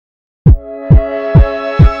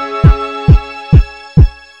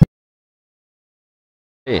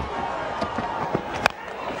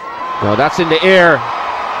No, that's in the air.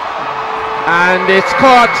 And it's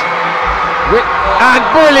caught. And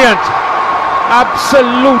brilliant.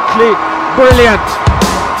 Absolutely brilliant.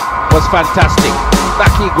 Was fantastic.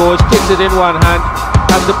 Back he goes, takes it in one hand,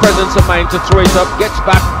 has the presence of mind to throw it up, gets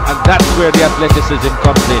back, and that's where the athleticism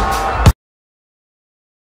comes in.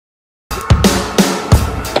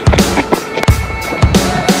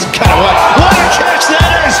 What a catch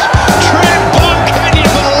that is! Trent Bond, can you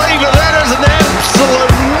believe it? That is an absolute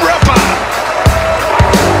ripper!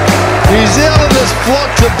 New Zealanders flock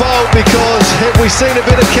to bowl because have we seen a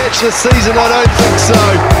better catch this season? I don't think so.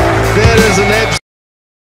 That is an absolute...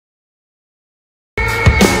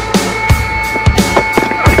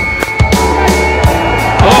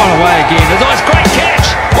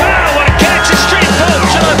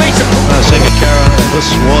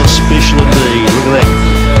 This was special indeed. Look at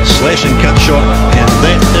that slash and cut shot, and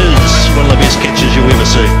that is one of the best catches you'll ever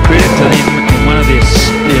see. Credit to them and one of their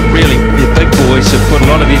big boys who put a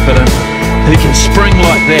lot of effort in, who can spring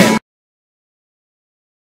like that.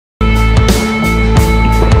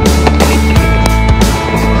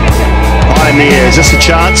 High in the air, is this a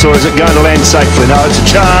chance or is it going to land safely? No, it's a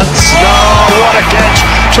chance. Oh, what a catch!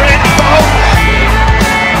 Trent Bolt!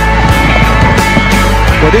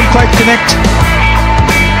 Well, didn't quite connect.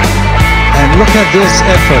 And look at this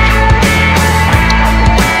effort.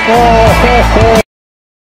 Oh, ho, ho.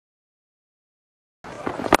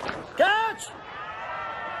 Catch!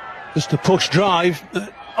 Just a push drive.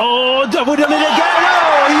 Oh, would have let it go.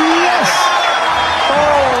 Oh, yes!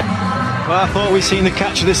 Oh. Well, I thought we'd seen the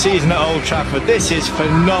catch of the season at Old Trafford. This is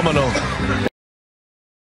phenomenal.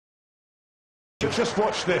 Just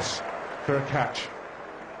watch this for a catch.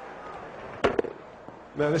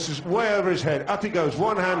 Now this is way over his head. Up he goes,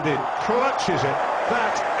 one-handed, clutches it.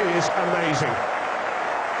 That is amazing.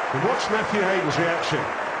 And watch Matthew Hayden's reaction.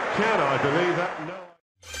 Can I believe that? No.